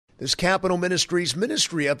This Capital Ministries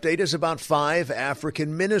ministry update is about 5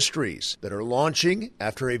 African ministries that are launching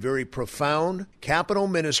after a very profound Capital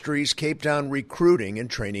Ministries Cape Town recruiting and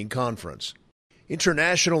training conference.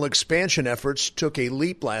 International expansion efforts took a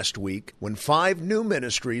leap last week when 5 new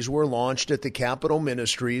ministries were launched at the Capital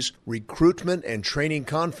Ministries Recruitment and Training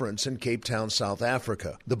Conference in Cape Town, South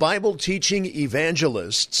Africa. The Bible-teaching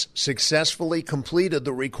evangelists successfully completed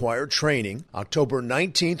the required training October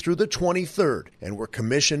 19th through the 23rd and were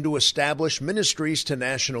commissioned to establish ministries to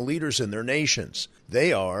national leaders in their nations.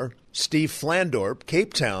 They are Steve Flandorp,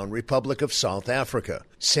 Cape Town, Republic of South Africa;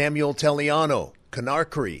 Samuel Teliano,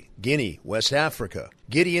 Conakry, Guinea, West Africa;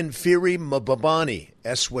 Gideon Firi Mbabani,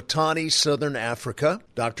 Eswatini, Southern Africa;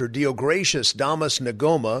 Dr. Deogracius Damas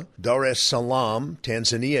Ngoma, Dar es Salaam,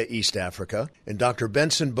 Tanzania, East Africa; and Dr.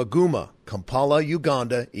 Benson Baguma, Kampala,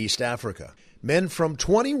 Uganda, East Africa. Men from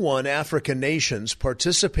 21 African nations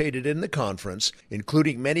participated in the conference,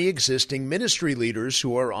 including many existing ministry leaders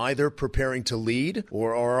who are either preparing to lead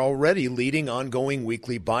or are already leading ongoing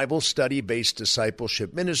weekly Bible study-based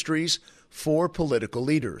discipleship ministries for political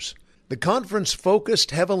leaders. The conference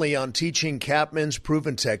focused heavily on teaching Capman's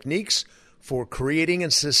proven techniques for creating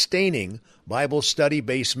and sustaining Bible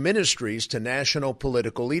study-based ministries to national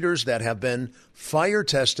political leaders that have been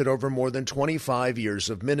fire-tested over more than 25 years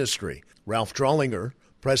of ministry. Ralph Drollinger,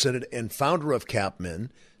 president and founder of Capman,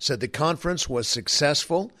 said the conference was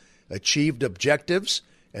successful, achieved objectives,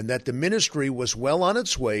 and that the ministry was well on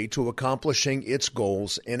its way to accomplishing its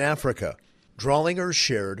goals in Africa. Drollinger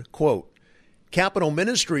shared, quote, Capital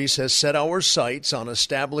Ministries has set our sights on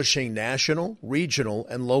establishing national, regional,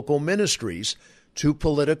 and local ministries to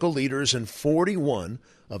political leaders in 41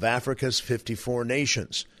 of Africa's 54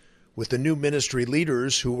 nations. With the new ministry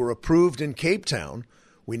leaders who were approved in Cape Town,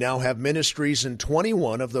 we now have ministries in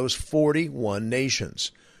 21 of those 41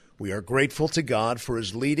 nations. We are grateful to God for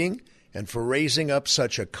His leading and for raising up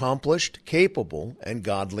such accomplished, capable, and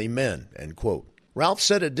godly men, end quote. Ralph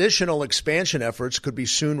said additional expansion efforts could be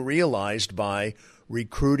soon realized by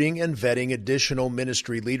recruiting and vetting additional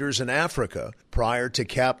ministry leaders in Africa prior to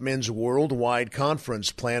Capman's worldwide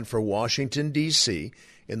conference planned for Washington, D.C.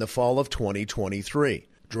 in the fall of 2023.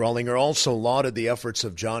 Drollinger also lauded the efforts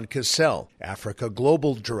of John Cassell, Africa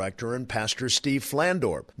Global Director, and Pastor Steve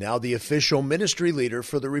Flandorp, now the official ministry leader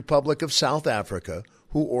for the Republic of South Africa,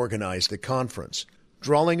 who organized the conference.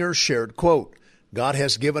 Drollinger shared, quote, God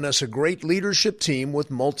has given us a great leadership team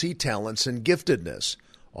with multi-talents and giftedness.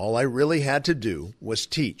 All I really had to do was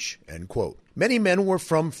teach, end quote. Many men were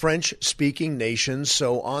from French-speaking nations,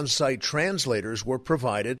 so on-site translators were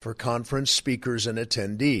provided for conference speakers and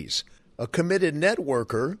attendees. A committed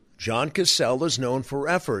networker, John Cassell is known for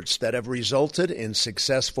efforts that have resulted in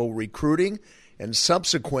successful recruiting and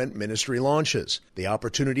subsequent ministry launches. The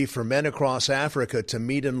opportunity for men across Africa to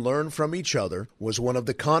meet and learn from each other was one of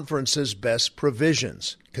the conference's best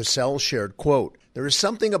provisions. Cassell shared, quote, there is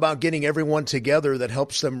something about getting everyone together that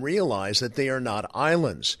helps them realize that they are not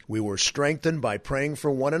islands. We were strengthened by praying for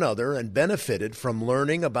one another and benefited from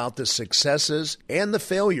learning about the successes and the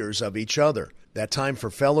failures of each other. That time for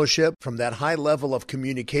fellowship, from that high level of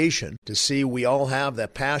communication, to see we all have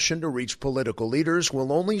that passion to reach political leaders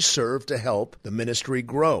will only serve to help the ministry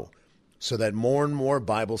grow, so that more and more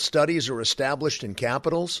Bible studies are established in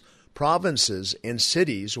capitals, provinces, and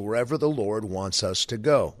cities wherever the Lord wants us to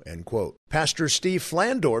go, end quote. Pastor Steve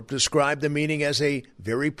Flandorp described the meeting as a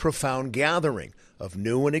very profound gathering of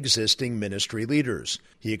new and existing ministry leaders.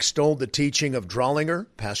 He extolled the teaching of Drollinger,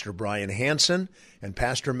 Pastor Brian Hansen, and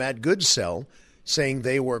Pastor Matt Goodsell, saying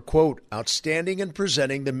they were, quote, outstanding in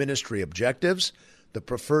presenting the ministry objectives, the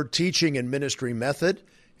preferred teaching and ministry method,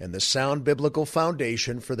 and the sound biblical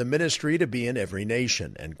foundation for the ministry to be in every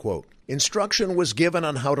nation, end quote. Instruction was given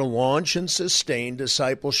on how to launch and sustain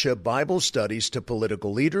discipleship Bible studies to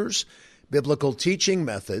political leaders, biblical teaching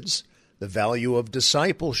methods, the value of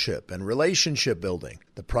discipleship and relationship building,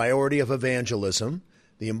 the priority of evangelism,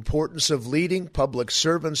 the importance of leading public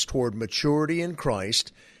servants toward maturity in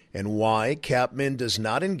Christ, and why Capman does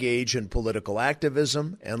not engage in political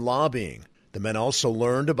activism and lobbying. The men also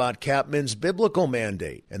learned about Capman's biblical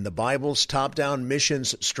mandate and the Bible's top-down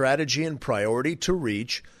missions strategy and priority to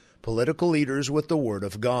reach political leaders with the Word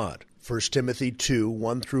of God. 1 Timothy 2,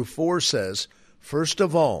 1 through 4 says, First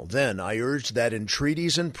of all, then, I urge that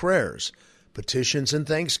entreaties and prayers, petitions and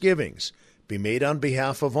thanksgivings be made on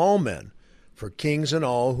behalf of all men, for kings and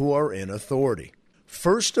all who are in authority.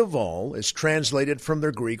 First of all is translated from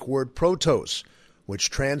the Greek word protos, which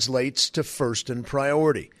translates to first in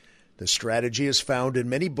priority. The strategy is found in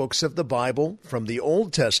many books of the Bible, from the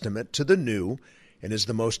Old Testament to the New, and is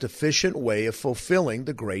the most efficient way of fulfilling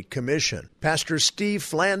the Great Commission. Pastor Steve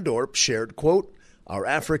Flandorp shared, quote, "Our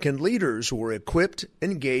African leaders were equipped,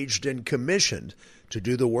 engaged, and commissioned to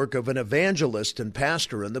do the work of an evangelist and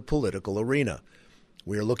pastor in the political arena.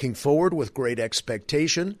 We are looking forward with great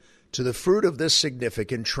expectation to the fruit of this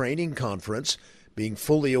significant training conference, being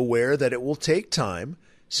fully aware that it will take time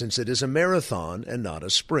since it is a marathon and not a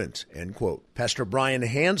sprint," end quote. Pastor Brian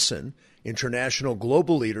Hansen, international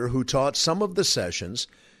global leader who taught some of the sessions,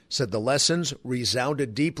 said the lessons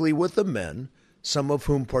resounded deeply with the men, some of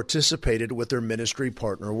whom participated with their ministry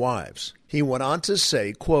partner wives. He went on to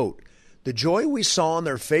say, quote, "The joy we saw on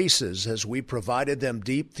their faces as we provided them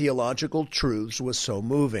deep theological truths was so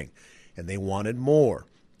moving, and they wanted more.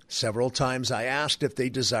 Several times I asked if they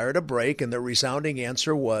desired a break, and their resounding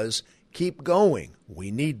answer was, 'Keep going.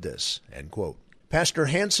 We need this,'" end quote. Pastor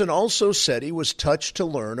Hansen also said he was touched to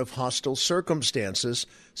learn of hostile circumstances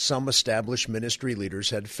some established ministry leaders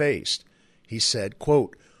had faced. He said,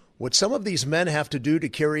 quote, "What some of these men have to do to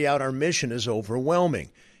carry out our mission is overwhelming,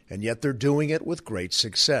 and yet they're doing it with great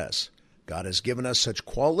success. God has given us such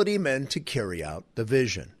quality men to carry out the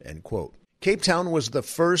vision," end quote. Cape Town was the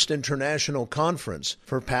first international conference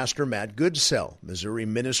for Pastor Matt Goodsell, Missouri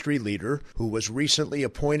ministry leader, who was recently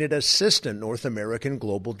appointed Assistant North American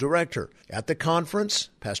Global Director. At the conference,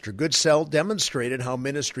 Pastor Goodsell demonstrated how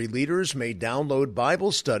ministry leaders may download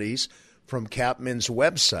Bible studies from CAPMIN's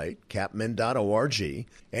website, capmin.org,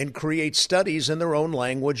 and create studies in their own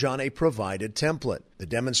language on a provided template. The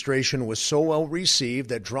demonstration was so well received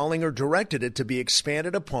that Drawlinger directed it to be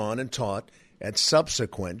expanded upon and taught at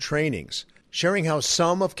subsequent trainings. Sharing how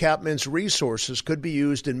some of CAPMIN's resources could be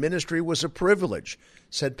used in ministry was a privilege,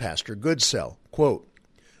 said Pastor Goodsell. Quote,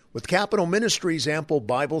 "With Capital Ministries' ample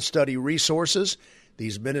Bible study resources,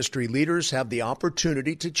 these ministry leaders have the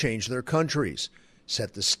opportunity to change their countries,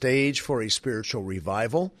 set the stage for a spiritual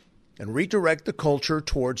revival, and redirect the culture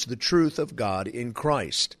towards the truth of God in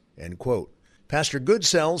Christ," end quote. Pastor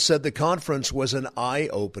Goodsell said the conference was an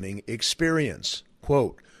eye-opening experience.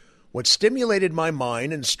 Quote, "What stimulated my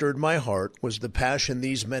mind and stirred my heart was the passion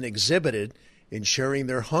these men exhibited in sharing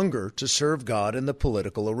their hunger to serve God in the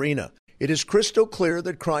political arena. It is crystal clear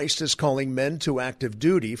that Christ is calling men to active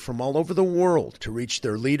duty from all over the world to reach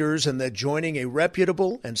their leaders, and that joining a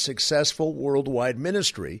reputable and successful worldwide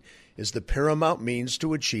ministry is the paramount means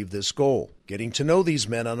to achieve this goal. Getting to know these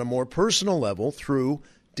men on a more personal level through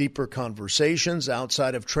deeper conversations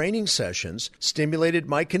outside of training sessions stimulated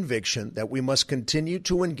my conviction that we must continue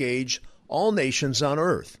to engage all nations on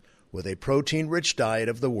earth with a protein-rich diet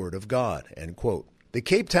of the Word of God," end quote. The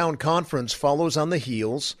Cape Town Conference follows on the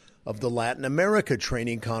heels of the Latin America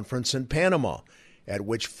Training Conference in Panama, at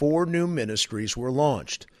which 4 new ministries were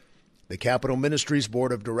launched. The Capital Ministries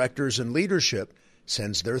Board of Directors and leadership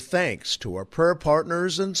sends their thanks to our prayer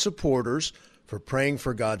partners and supporters for praying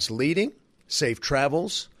for God's leading, safe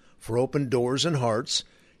travels, for open doors and hearts,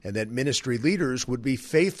 and that ministry leaders would be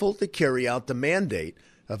faithful to carry out the mandate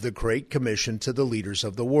of the Great Commission to the leaders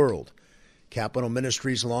of the world. Capital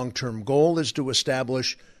Ministries' long-term goal is to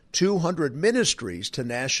establish 200 ministries to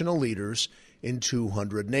national leaders in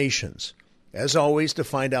 200 nations. As always, to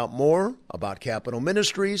find out more about Capital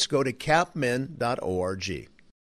Ministries, go to capmin.org.